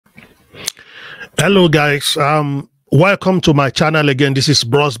Hello, guys. Welcome to my channel again. This is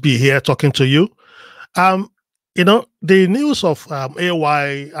Bros B here talking to you. Um, the news of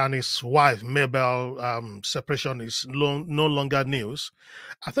AY and his wife Mabel separation is no longer news.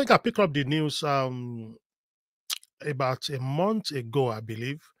 I think I picked up the news about a month ago, I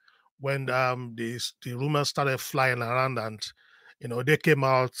believe, when the rumors started flying around, and they came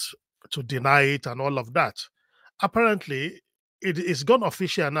out to deny it and all of that. Apparently, it is gone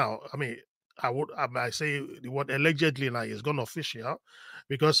official now. I mean, I say the word allegedly now is gone official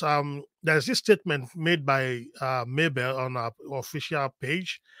because there's this statement made by Mabel on our official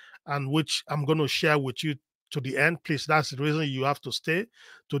page, and which I'm going to share with you to the end. Please, that's the reason you have to stay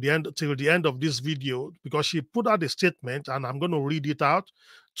to the end till the end of this video, because she put out a statement and I'm going to read it out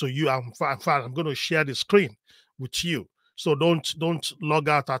to you. In fact, I'm going to share the screen with you. So don't log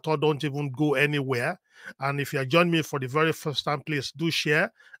out at all. Don't even go anywhere. And if you're joining me for the very first time, please do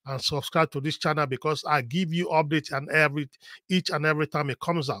share and subscribe to this channel, because I give you updates and each and every time it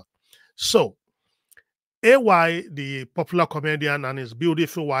comes out. So AY, the popular comedian, and his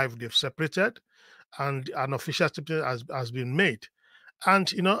beautiful wife, they've separated, and an official statement has been made.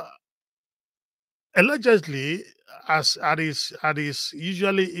 And allegedly, as is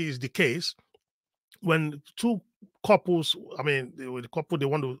usually is the case, when two couples, I mean, the couple,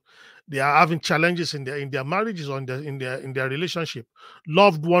 they are having challenges in their marriages, or in their relationship,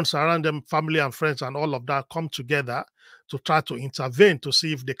 loved ones around them, family and friends and all of that, come together to try to intervene to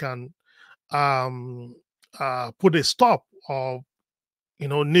see if they can um put a stop, or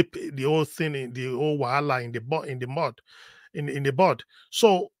nip the whole thing, in the whole wahala in the mud, in the bud.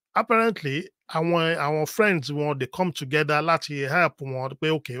 So apparently, our friends want, they come together láti help wọn pé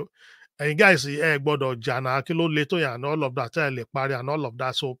okay, and guys, gbọ́dọ̀ jà kí ló le tó yẹn, and all of that, lè parí and all of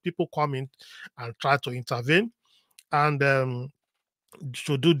that. So people come in and try to intervene, and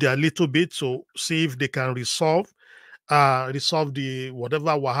to do their little bit to see if they can resolve the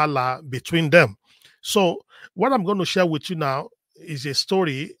whatever wahala between them. So what I'm going to share with you now is a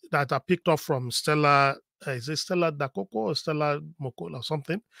story that I picked up from Stella. Is it Stella Dakoko or Stella Mokol or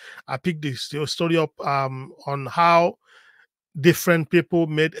something? I picked this story up on how different people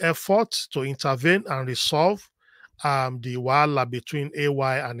made efforts to intervene and resolve the wahala between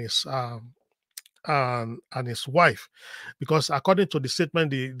AY and his wife, because according to the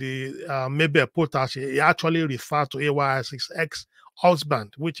statement the Mabel put out, he actually referred to AY as his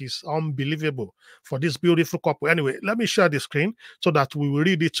ex-husband, which is unbelievable for this beautiful couple. Anyway, let me share the screen so that we will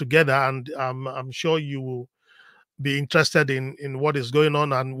read it together, and I'm sure you will be interested in what is going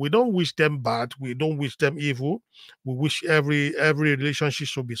on. And we don't wish them bad, we don't wish them evil. We wish every relationship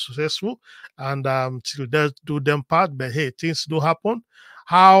should be successful, and till death do them part. But hey, things do happen.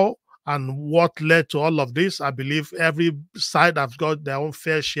 How and what led to all of this, I believe every side has got their own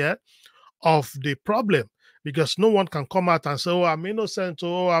fair share of the problem, because no one can come out and say, oh, I'm innocent,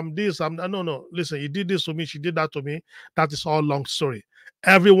 oh, I'm this, I'm no. Listen, he did this to me, she did that to me. That is all long story.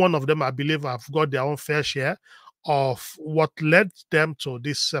 Every one of them, I believe, have got their own fair share of what led them to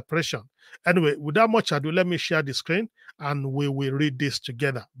this separation. Anyway, without much ado, let me share the screen and we will read this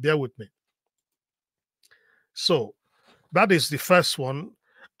together. Bear with me. So that is the first one.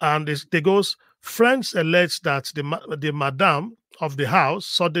 And it goes, friends allege that the madam of the house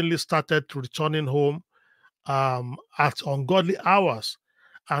suddenly started returning home at ungodly hours,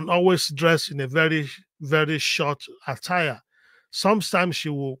 and always dressed in a very, very short attire. Sometimes she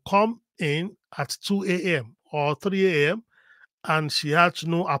will come in at 2 a.m. or 3 a.m., and she had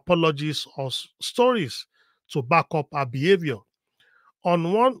no apologies or stories to back up her behavior.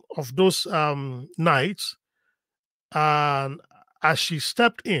 On one of those nights, and as she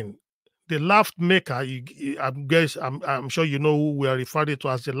stepped in, the laugh maker, I'm sure you know who we are referring to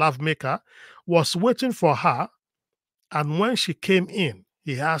as the laugh maker, was waiting for her. And when she came in,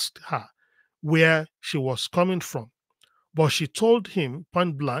 he asked her where she was coming from. But she told him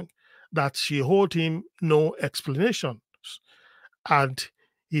point blank that she owed him no explanations. And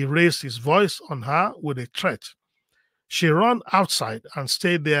he raised his voice on her with a threat. She ran outside and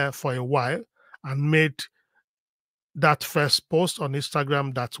stayed there for a while and made that first post on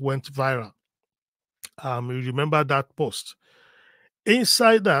Instagram that went viral. You remember that post.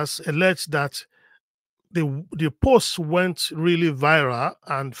 Insiders allege that the post went really viral,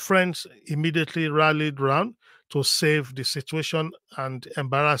 and friends immediately rallied around to save the situation, and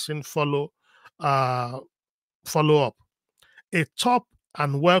embarrassing follow up. A top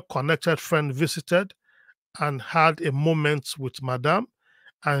and well-connected friend visited and had a moment with Madame,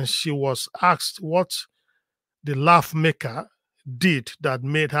 and she was asked what the laugh maker did that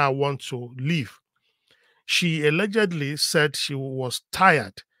made her want to leave. She allegedly said she was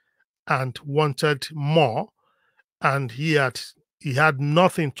tired and wanted more, and he had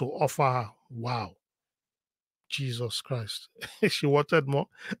nothing to offer her. Wow, Jesus Christ. She wanted more,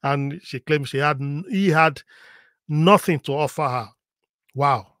 and she claimed he had nothing to offer her.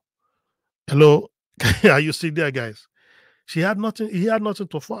 Wow. Hello. Are you still there, guys? He had nothing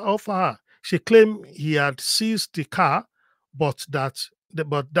to offer her. She claimed he had seized the car, but that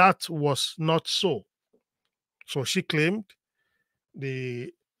was not so. So she claimed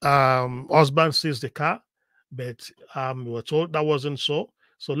the husband seized the car, but we were told that wasn't so.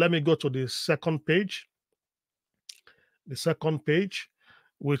 So let me go to the second page. The second page,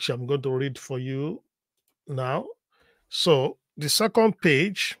 which I'm going to read for you now. So the second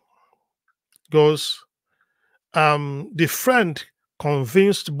page goes, the friend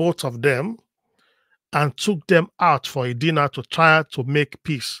convinced both of them and took them out for a dinner to try to make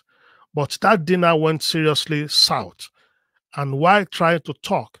peace. But that dinner went seriously south. And while trying to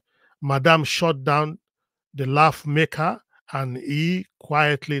talk, Madame shut down the laugh maker and he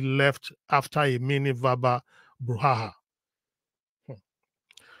quietly left after a mini verbal brouhaha.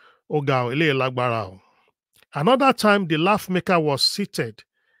 Another time, the laugh maker was seated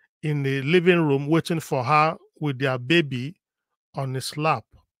in the living room waiting for her with their baby on his lap.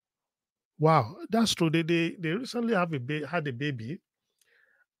 Wow, that's true. They recently had a baby,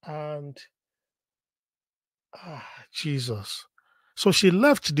 and Jesus. So she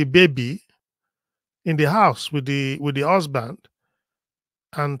left the baby in the house with the husband,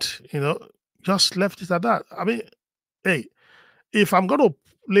 and just left it at that. I mean, hey, if I'm gonna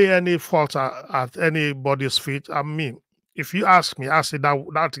lay any fault at anybody's feet, I mean, if you ask me, I say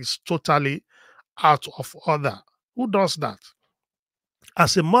that is totally out of order. Who does that?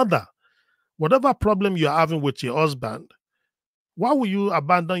 As a mother, whatever problem you're having with your husband, why will you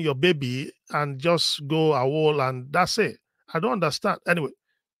abandon your baby and just go a whole and that's it? I don't understand. Anyway,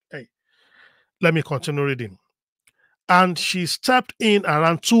 hey, let me continue reading. And she stepped in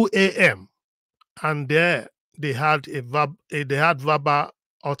around 2 a.m. and there they had they had verbal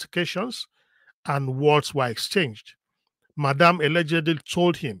altercations and words were exchanged. Madame allegedly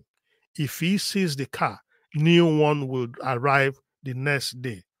told him if he sees the car, new one will arrive the next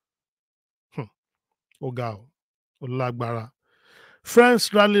day. Ogao, Olagbara.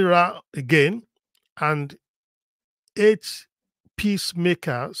 Friends rally round again, and 8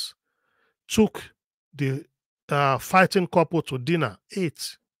 peacemakers took the fighting couple to dinner.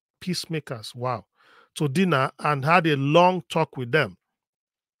 8 peacemakers, wow, to dinner and had a long talk with them.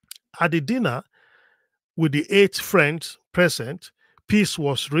 At the dinner, with the 8 friends present, peace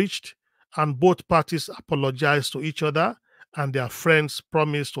was reached, and both parties apologized to each other, and their friends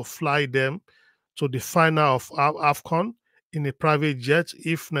promised to fly them to the final of AFCON in a private jet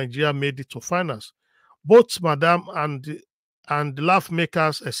if Nigeria made it to finals. Both Madame and the laugh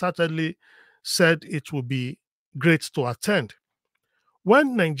makers certainly said it would be great to attend.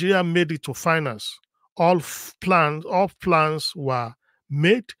 When Nigeria made it to finals, all plans were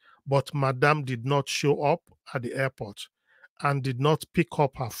made, but Madame did not show up at the airport and did not pick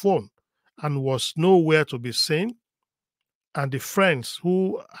up her phone and was nowhere to be seen. And the friends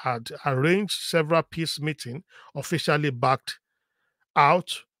who had arranged several peace meetings officially backed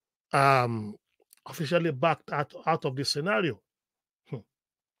out, out of the scenario.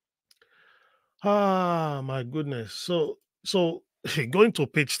 My goodness. So going to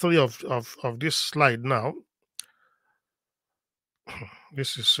page 3 of this slide now.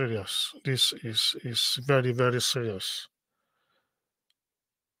 This is serious. This is very, very serious.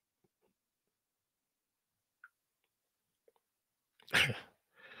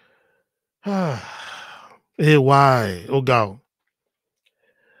 Hey, why? Oh, God.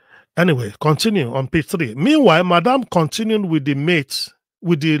 Anyway, continue on page 3. Meanwhile, Madame continued with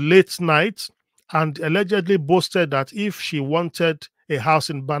the late night and allegedly boasted that if she wanted a house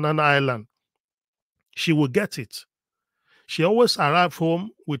in Banana Island, she would get it. She always arrived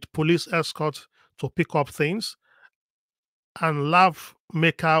home with police escort to pick up things, and Laugh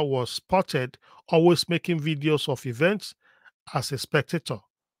Maker was spotted always making videos of events as a spectator.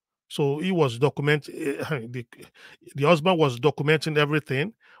 So he was the husband was documenting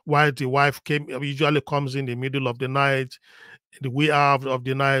everything while the wife usually comes in the middle of the night, the wee hour of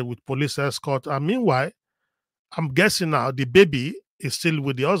the night with police escort. And meanwhile, I'm guessing now the baby is still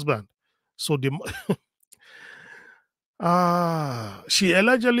with the husband. So she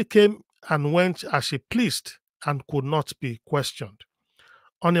allegedly came and went as she pleased and could not be questioned.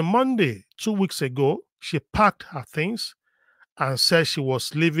 On a Monday, 2 weeks ago, she packed her things and said she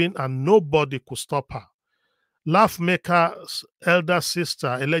was leaving and nobody could stop her. Laugh Maker's elder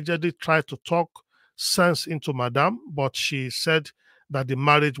sister allegedly tried to talk sense into Madame, but she said that the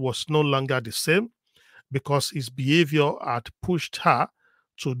marriage was no longer the same because his behavior had pushed her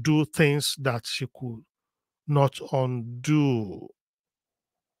to do things that she could not undo.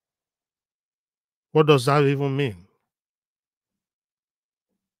 What does that even mean?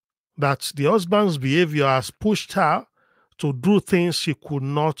 That the husband's behavior has pushed her to do things she could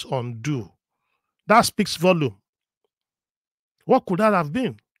not undo. That speaks volume. What could that have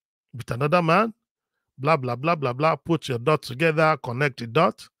been? With another man? Blah, blah, blah, blah, blah. Put your dots together, connect the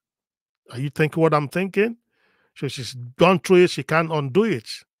dot. Are you thinking what I'm thinking? So she's gone through it, she can't undo it.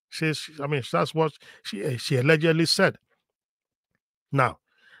 That's what she allegedly said. Now,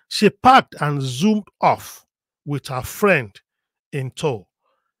 she packed and zoomed off with her friend in tow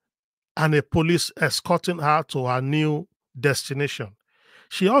and a police escorting her to her new destination.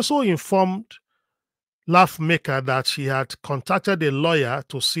 She also informed Laughmaker that she had contacted a lawyer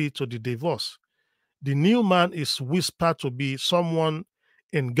to see to the divorce. The new man is whispered to be someone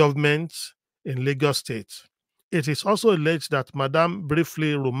in government in Lagos State. It is also alleged that Madame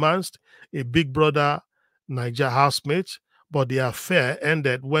briefly romanced a Big Brother Niger housemate, but the affair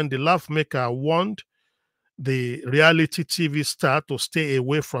ended when the Laughmaker warned the reality TV star to stay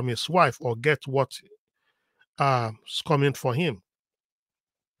away from his wife or get what is coming for him.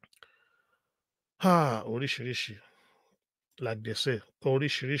 Orishirishi. Like they say,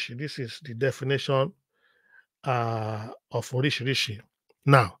 Orishirishi. This is the definition of Orishirishi.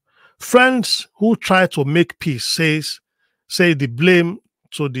 Now, friends who try to make peace say the blame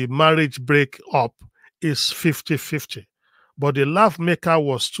to the marriage breakup is 50-50. But the Laughmaker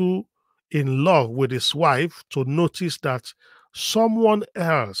was too in love with his wife to notice that someone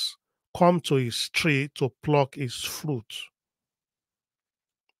else come to his tree to pluck his fruit.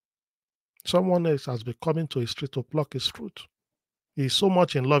 Someone else has been coming to his tree to pluck his fruit. He's so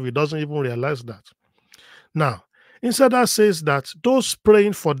much in love, he doesn't even realize that. Now, Insider says that those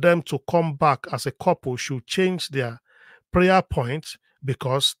praying for them to come back as a couple should change their prayer point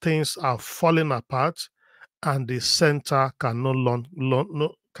because things are falling apart and the center cannot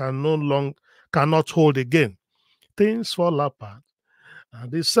hold again. Things fall apart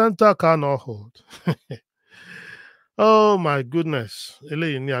and the center cannot hold. Oh my goodness.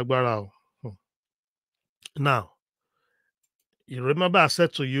 Now, you remember I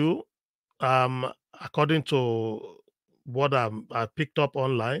said to you, according to what I picked up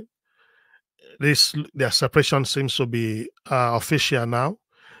online, their separation seems to be official now.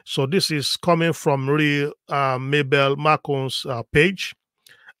 So this is coming from real Mabel Makun's page,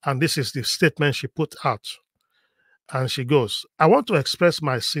 and this is the statement she put out. And she goes, I want to express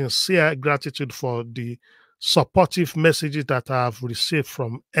my sincere gratitude for the supportive messages that I have received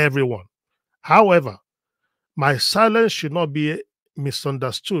from everyone. However, my silence should not be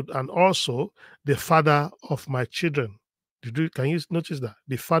misunderstood, and also the father of my children. Can you notice that?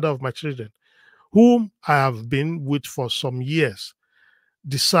 The father of my children, whom I have been with for some years,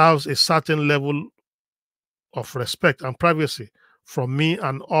 deserves a certain level of respect and privacy from me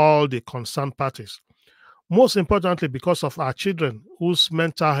and all the concerned parties. Most importantly, because of our children, whose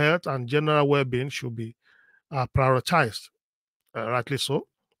mental health and general well being should be prioritized, rightly so.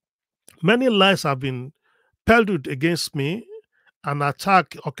 Many lies have been peddled against me, an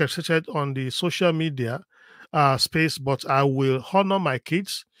attack orchestrated on the social media space, but I will honor my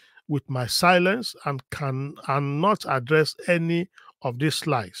kids with my silence and not address any of these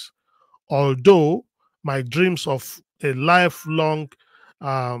lies. Although my dreams of a lifelong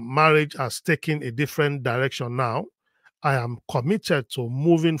marriage has taken a different direction now, I am committed to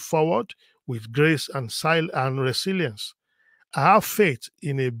moving forward with grace and resilience. I have faith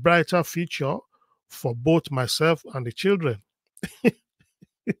in a brighter future for both myself and the children.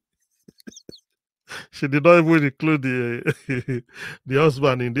 She did not even include the the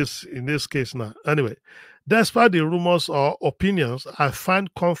husband in this case now. Anyway, despite the rumors or opinions, I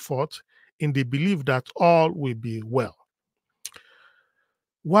find comfort in the belief that all will be well.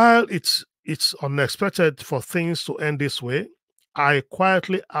 While it's unexpected for things to end this way, I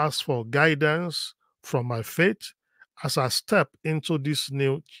quietly ask for guidance from my faith as I step into this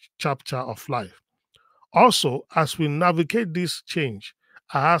new chapter of life. Also, as we navigate this change,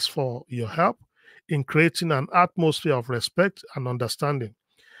 I ask for your help in creating an atmosphere of respect and understanding.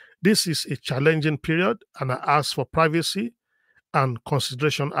 This is a challenging period, and I ask for privacy and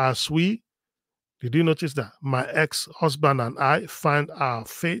consideration as did you notice that? My ex husband and I find our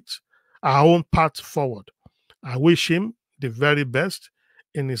own path forward. I wish him the very best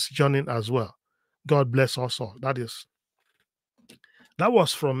in his journey as well. God bless us all. That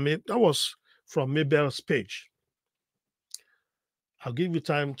was from me. That was from Mabel's page. I'll give you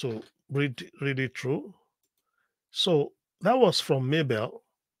time to read it through. So That was from Mabel.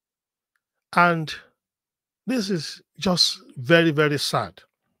 And this is just very, very sad.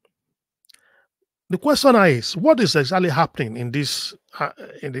 The question is, what is exactly happening in this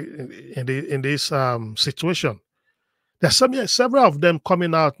in this situation? There's several of them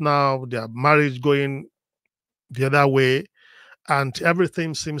coming out now. Their marriage going the other way, and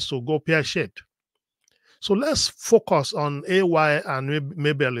everything seems to go pear shaped. So let's focus on AY and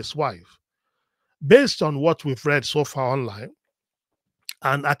Mabel, his wife, based on what we've read so far online.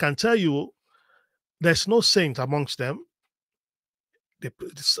 And I can tell you, there's no saint amongst them.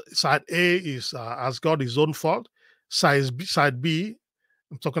 Side A is has got his own fault. Side B,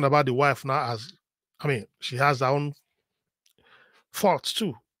 I'm talking about the wife now. As I mean, she has her own faults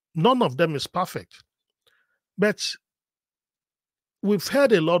too. None of them is perfect, but we've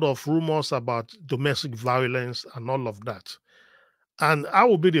heard a lot of rumors about domestic violence and all of that. And I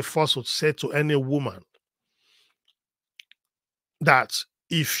will be the first to say to any woman that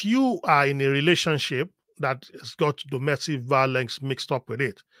if you are in a relationship that has got domestic violence mixed up with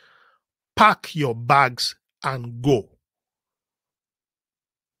it, pack your bags and go.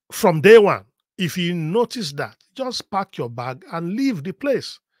 From day one, if you notice that, just pack your bag and leave the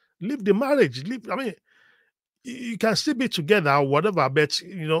place, leave the marriage. Leave. I mean, you can still be together or whatever, but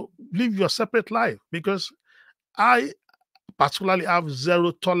live your separate life, because I particularly have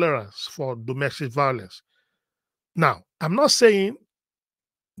zero tolerance for domestic violence. Now, I'm not saying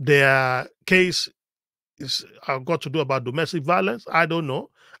their case is got to do about domestic violence. I don't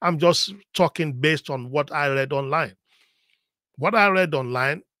know. I'm just talking based on what I read online. What I read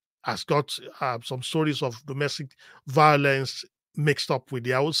online has got some stories of domestic violence mixed up with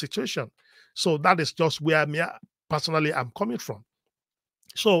their own situation. So that is just where me personally I'm coming from.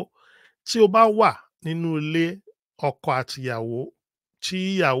 So tí o bá wà nínú ilé ọkọ àtìyàwó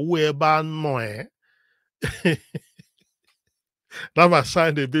tí ìyàwó ẹ bá nà ẹ́, that might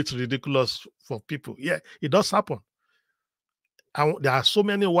sound a bit ridiculous for people. Yeah, it does happen. And there are so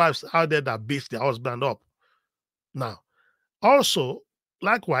many wives out there that beat their husband up. Now, also,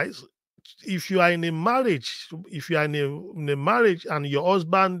 likewise, if you are in a marriage, if you are in a marriage and your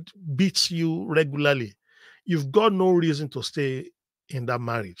husband beats you regularly, you've got no reason to stay in that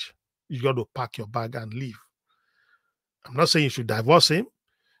marriage. You got to pack your bag and leave. I'm not saying you should divorce him.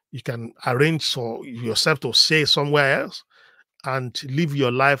 You can arrange for yourself to stay somewhere else and live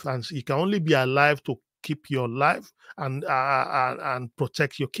your life, and you can only be alive to keep your life and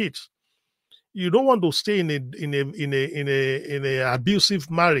protect your kids. You don't want to stay in a abusive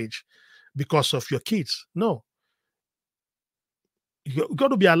marriage because of your kids. No, you got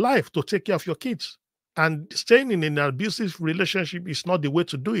to be alive to take care of your kids. And staying in an abusive relationship is not the way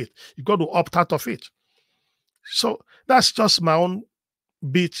to do it. You got to opt out of it. So that's just my own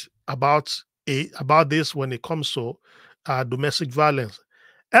bit about this when it comes to domestic violence.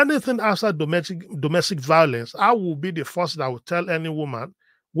 Anything outside domestic violence, I will be the first that will tell any woman,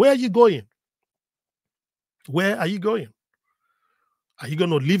 where are you going? Where are you going? Are you going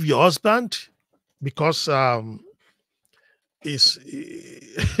to leave your husband because is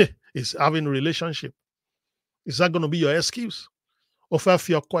is having a relationship? Is that going to be your excuse? Is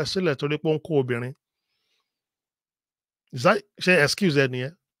that excuse any?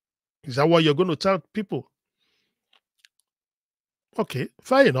 Is that what you're going to tell people? Okay,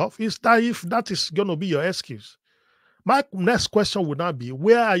 fair enough. Is that if that is going to be your excuse? My next question would not be,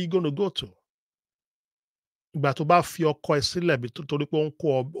 where are you going to go to? Ìgbà tó bá fi ọkọ ẹ sílẹ̀ bí torí pé ó ń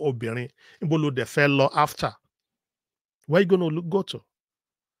kó obìnrin, níbo ló dẹ̀ fẹ́ lọ after? Where are you going to go to?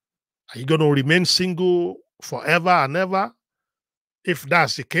 Are you going to remain single forever and ever? If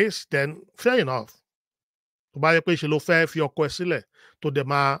that's the case, then fair enough. Tó bá yẹ pé ṣe ló fẹ́ fi ọkọ ẹ sílẹ̀ tó dẹ̀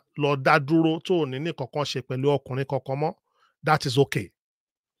máa lọ dá dúró tó ò ní ní kankan ṣe pẹ̀lú ọkùnrin kankan mọ́, that is okay.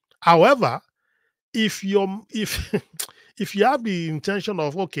 However, if if you have the intention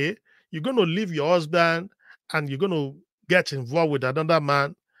of, okay, you're going to leave your husband and you're going to get involved with another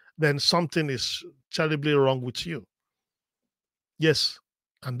man, then something is terribly wrong with you. Yes,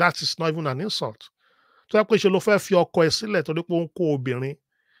 and that is not even an insult. So yẹ pé ṣe ló fẹ́ fi ọkọ ẹ sílẹ̀ torí pé ó ń kó obìnrin,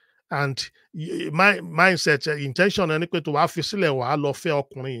 and my mindset intention ẹni pé tó wàá fi sílẹ̀ wàá lọ fẹ́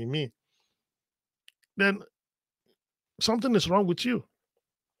ọkùnrin mi, then something is wrong with you.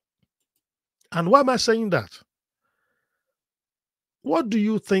 And why am I saying that? What do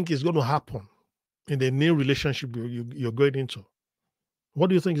you think is going to happen in the new relationship you're going into? What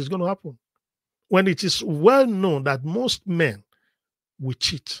do you think is going to happen? When it is well known that most men will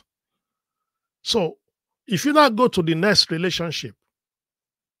cheat. So if you now go to the next relationship,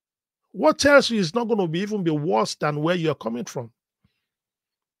 what tells you it's not going to even be worse than where you're coming from?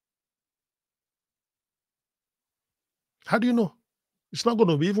 How do you know? It's not going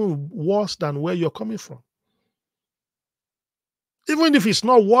to be even worse than where you're coming from. Even if it's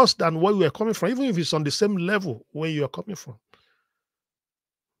not worse than where you are coming from, even if it's on the same level where you are coming from.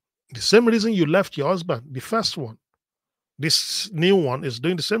 The same reason you left your husband, the first one, this new one is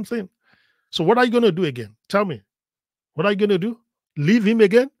doing the same thing. So what are you going to do again? Tell me. What are you going to do? Leave him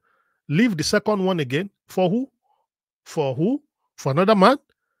again? Leave the second one again? For who? For who? For another man?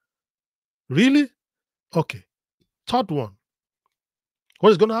 Really? Okay. Third one. What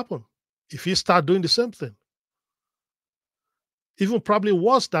is going to happen if he start doing the same thing? Even probably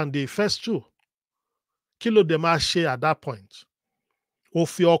worse than the first two. Kí ló dé máa ṣe at that point? Ó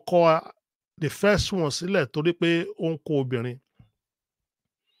fi ọkọ the first one sílẹ̀ torí pé ó ń kó obìnrin.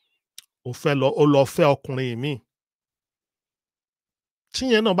 Ó lọ fẹ́ ọkùnrin míì.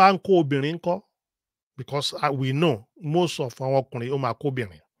 Tíyẹn náà bá ń kó obìnrin ńkọ́? Because we know most of àwọn ọkùnrin ó máa kó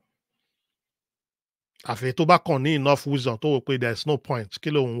obìnrin. Àfi tó bá kàn ní enough wisdom tó wò pé there is no point, kí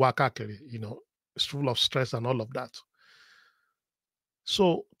ló ń wá káàkiri, it's full of stress and all of that.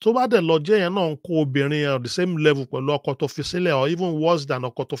 So tó bá dẹ̀ lọ jẹ́ yẹn náà ń kó obìnrin on the same level pẹ̀lú ọkọ tó fi sílẹ̀ or even worse than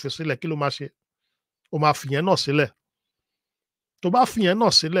ọkọ tó fi sílẹ̀, kí ló máa ṣe? Ó máa fìyẹn náà sílẹ̀. Tó bá fìyẹn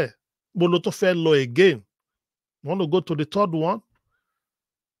náà sílẹ̀, bó ló tó fẹ́ lọ again? You want to go to the third one?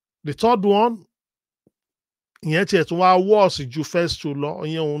 The third one, ìyẹn tiẹ̀ tún wá worse ju first two lọ,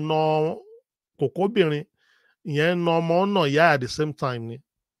 ìyẹn òun ná kòkóbìnrin, ìyẹn na ọmọ náà ìyá at the same time ni.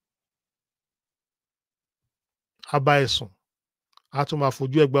 Á bá ẹ sùn. Á tún máa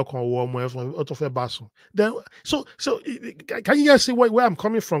fojú ẹgbẹ́ kan wo ọmọ ẹ fún ó tó fẹ́ bá sùn. Then so can you guys see where I'm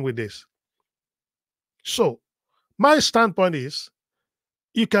coming from with this? So my standpoint is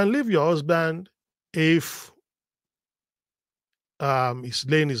you can leave your husband if he's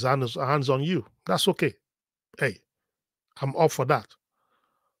laying his hands on you. That's okay. Hey, I'm up for that.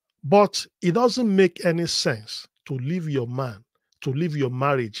 But it doesn't make any sense to leave your man, to leave your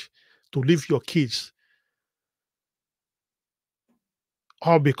marriage, to leave your kids,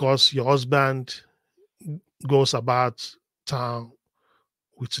 all because your husband goes about town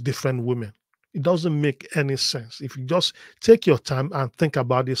with different women. It doesn't make any sense. If you just take your time and think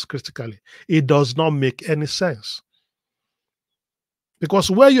about this critically, it does not make any sense. Because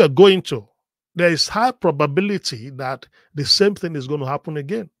where you're going to, there is high probability that the same thing is going to happen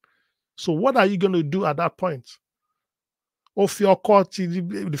again. So what are you going to do at that point? If your court,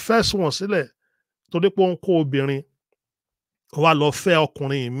 the first one, sílẹ̀ torí pé ó ń kó obìnrin, ó wá lọ fẹ́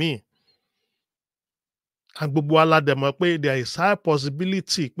ọkùnrin míì. And gbogbo aládẹ mọ̀ pé there is high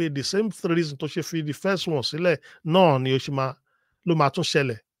possibility pé the same reason tó ṣe fi the first one sílẹ̀ náà ni ló máa tún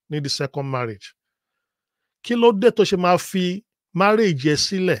ṣẹlẹ̀ ní the second marriage. Kí ló dé tó ṣe máa fi marriage ẹ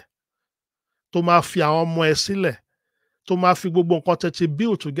sílẹ̀, tó máa fi àwọn ọmọ ẹ sílẹ̀, tó máa fi gbogbo nǹkan tẹ́ ti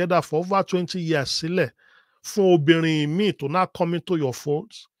build together for over 20 years sílẹ̀ fún obìnrin míì to now come into your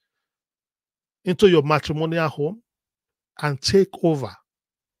fold, into your matrimonial home and take over?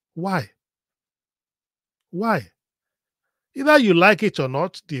 Why? Why? Either you like it or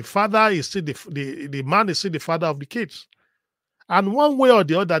not, the father is still the man is still the father of the kids. And one way or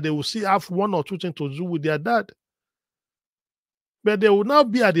the other, they will still have one or two things to do with their dad. But they will now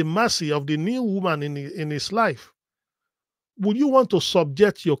be at the mercy of the new woman in his life. Would you want to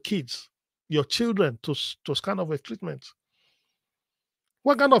subject your kids, your children, to kind of a treatment?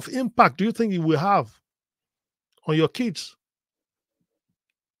 What kind of impact do you think it will have on your kids?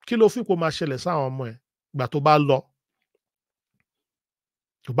 Kí ló fi kó máa ṣẹlẹ̀ sáwọn ọmọ ẹ̀ ìgbà tó bá lọ?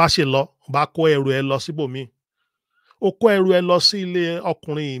 Tó bá ṣe lọ, ó bá kó ẹrù ẹ lọ síbòmíì. Ó kó ẹrù ẹ lọ sí ilé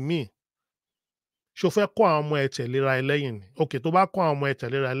ọkùnrin míì. Ṣó fẹ́ kó àwọn ọmọ ẹ tẹ̀léra ẹ lẹ́yìn ni? Okay, tó bá kó àwọn ọmọ ẹ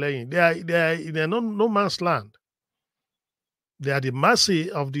tẹ̀léra ẹ lẹ́yìn, they are no man's land. They are the mercy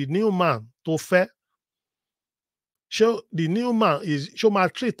of the new man tó fẹ́. Ṣé the new man ṣó máa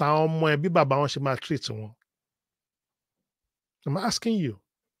treat àwọn ọmọ ẹ bí bàbá wọn ṣe máa treat wọn? I'm asking you.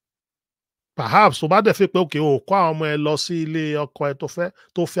 Perhaps tó bá dẹ̀ fi pé okay, o kó àwọn ọmọ ẹ lọ sí ilé ọkọ ẹ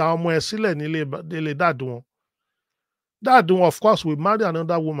tó fi àwọn ọmọ ẹ sílẹ̀ nílé dad wọn. Dad wọn, of course, will marry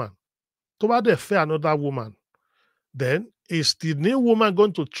another woman. Tó bá dẹ̀ fẹ́ another woman, then is the new woman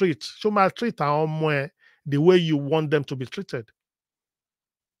going to ṣó máa treat àwọn ọmọ ẹ the way you want them to be treated?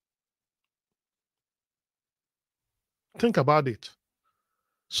 Think about it.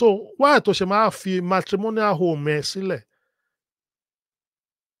 So why tó ṣe máa fi matrimonial home ẹ sílẹ̀?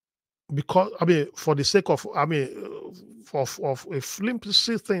 Because for the sake of of a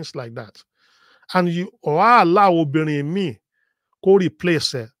flimsy things like that, and you allow obìnrin míì kó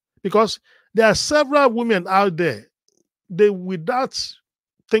replace ẹ, because there are several women out there, they without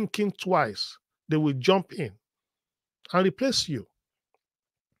thinking twice, they will jump in and replace you,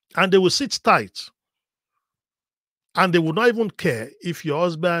 and they will sit tight. And they will not even care if your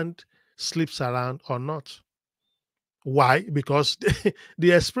husband sleeps around or not. Why? Because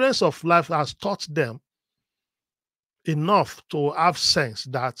the experience of life has taught them enough to have sense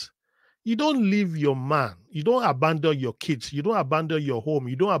that you don't leave your man, you don't abandon your kids, you don't abandon your home,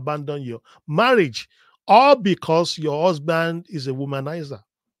 you don't abandon your marriage, all because your husband is a womanizer.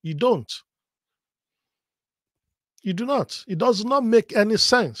 You don't. You do not. It does not make any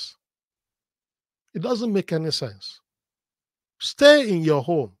sense. It doesn't make any sense. Stay in your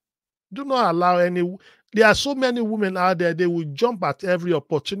home. Do not allow any. There are so many women out there, they will jump at every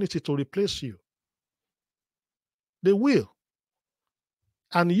opportunity to replace you. They will.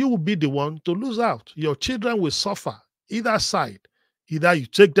 And you will be the one to lose out. Your children will suffer either side. Either you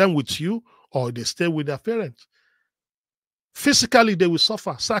take them with you or they stay with their parents. Physically, they will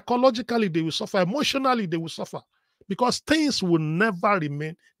suffer. Psychologically, they will suffer. Emotionally, they will suffer. Because things will never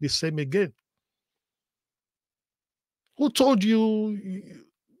remain the same again. Who told you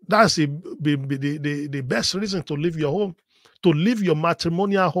that's the best reason to leave your home, to leave your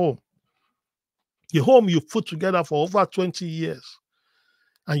matrimonial home, the home you put together for over 20 years,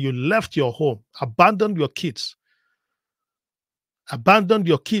 and you left your home, abandoned your kids, abandoned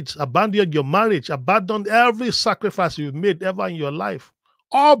your marriage, abandoned every sacrifice you've made ever in your life,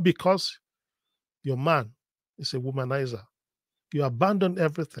 all because your man is a womanizer. You abandoned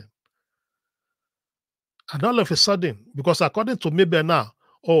everything. And all of a sudden, because according to MABEL now,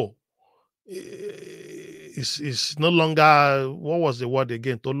 oh, it's no longer, what was the word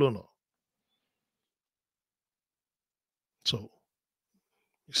again? Tolono. So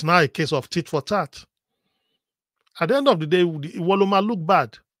it's now a case of tit for tat. At the end of the day, ìwọ ló máa look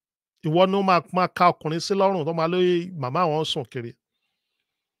bad. Ìwọ ló máa ka ọkùnrin sí lọ́rùn tó máa lóye màmá wọn sùn kiri.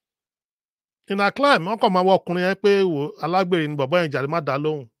 In a climb, wọ́n kàn máa wọ ọkùnrin yẹn pé wò alágbèrè ni bàbá yẹn jàre má dá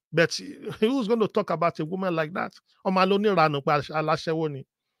lóhùn. But who's going to talk about a woman like that? Ọmọ ló ní ìranù pé aláṣẹ́wó ni.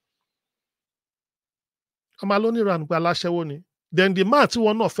 Ọmọ ló ní ìranù pé aláṣẹ́wó ni. Then the man tí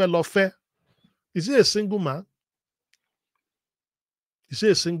wọn náà fẹ́ lọ fẹ́, is he a single man? Is he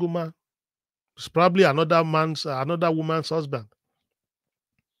a single man? It's probably another woman's husband.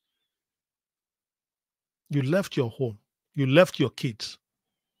 You left your home. You left your kids.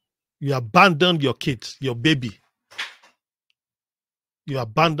 You abandoned your kids, your baby. You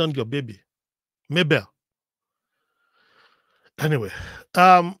abandoned your baby. MABEL. Anyway,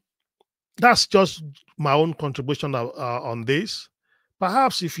 that's just my own contribution on this.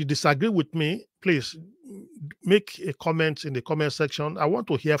 Perhaps if you disagree with me, please make a comment in the comment section. I want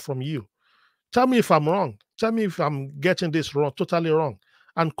to hear from you. Tell me if I'm wrong. Tell me if I'm getting this wrong, totally wrong.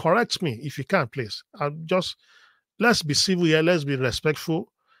 And correct me if you can, please. Let's be civil here. Let's be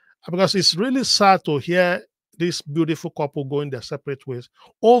respectful. Because it's really sad to hear this beautiful couple going their separate ways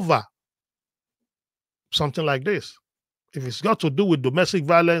over something like this. If it's got to do with domestic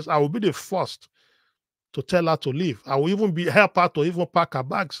violence, I will be the first to tell her to leave. I will even help her to even pack her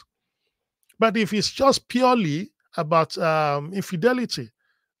bags. But if it's just purely about infidelity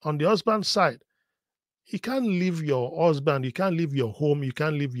on the husband's side, you can't leave your husband, you can't leave your home, you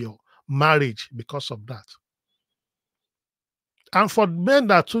can't leave your marriage because of that. And for men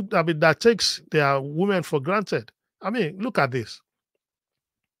that takes their women for granted, I mean, look at this.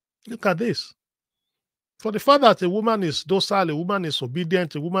 Look at this. For the fact that a woman is docile, a woman is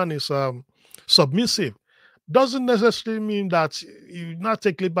obedient, a woman is submissive, doesn't necessarily mean that you not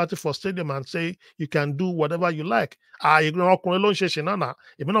take liberty for stadium and say you can do whatever you like. Come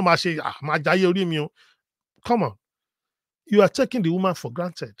on. You are taking the woman for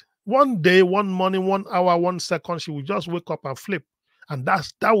granted. One day, one morning, 1 hour, 1 second, she will just wake up and flip. And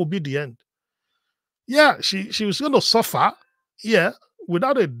that will be the end. Yeah, she was going to suffer. Yeah,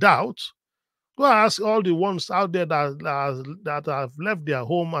 without a doubt. Go ask all the ones out there that have left their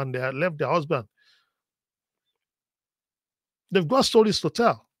home and they have left their husband. They've got stories to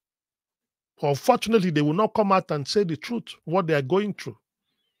tell. Unfortunately, they will not come out and say the truth, what they are going through.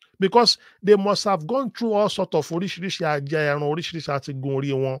 Because they must have gone through all sorts of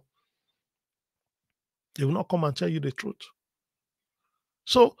they will not come and tell you the truth.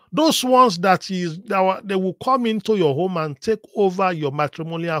 So those ones they will come into your home and take over your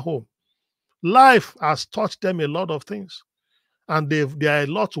matrimonial home. Life has taught them a lot of things. And they are a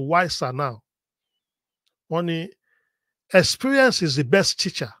lot wiser now. Only experience is the best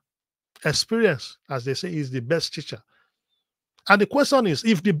teacher. Experience, as they say, is the best teacher. And the question is,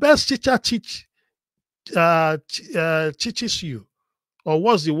 if the best teacher teaches you, or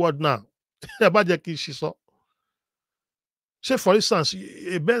what's the word now? Say, for instance,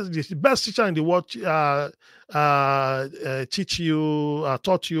 the best teacher in the world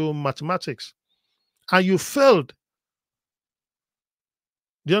taught you mathematics, and you failed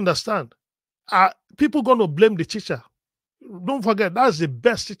Do you understand? People going to blame the teacher. Don't forget, that's the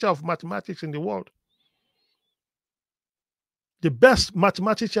best teacher of mathematics in the world. The best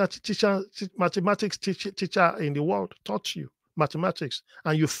mathematics teacher in the world taught you mathematics,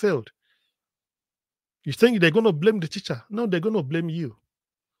 and you failed. You think they're going to blame the teacher? No, they're going to blame you.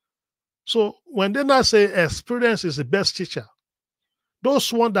 So when they now say experience is the best teacher,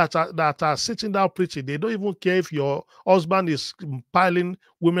 those ones that are sitting down preaching, they don't even care if your husband is piling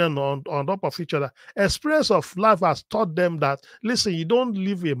women on top of each other. Experience of life has taught them that, listen, you don't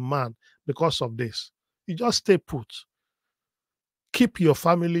leave a man because of this. You just stay put. Keep your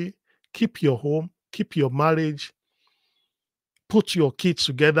family, keep your home, keep your marriage, put your kids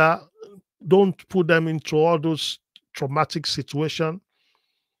together. Don't put them into all those traumatic situations,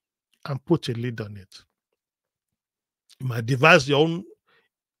 and put a lid on it. You might devise your own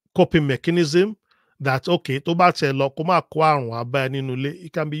coping mechanism that, okay, it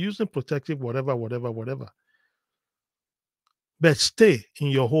can be using protective, whatever. But stay in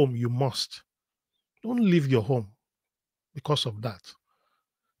your home, you must. Don't leave your home because of that.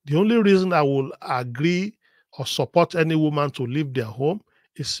 The only reason I will agree or support any woman to leave their home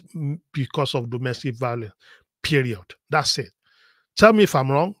is because of domestic violence, period. That's it. Tell me if I'm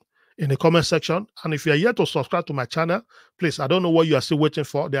wrong in the comment section. And if you are yet to subscribe to my channel, please, I don't know what you are still waiting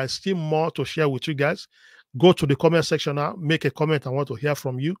for. There is still more to share with you guys. Go to the comment section now, make a comment. I want to hear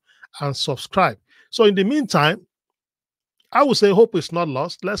from you, and subscribe. So in the meantime, I would say hope is not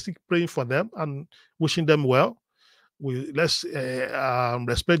lost. Let's keep praying for them and wishing them well. Let's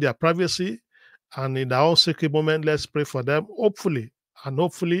respect their privacy, and in our own secret moment, let's pray for them. Hopefully,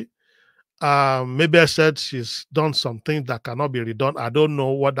 maybe I said she's done some things that cannot be redone. I don't know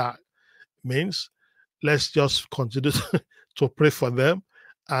what that means. Let's just continue to pray for them,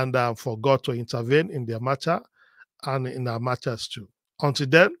 and for God to intervene in their matter and in our matters too. Until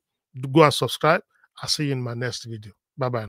then, go and subscribe. I'll see you in my next video. Bye-bye.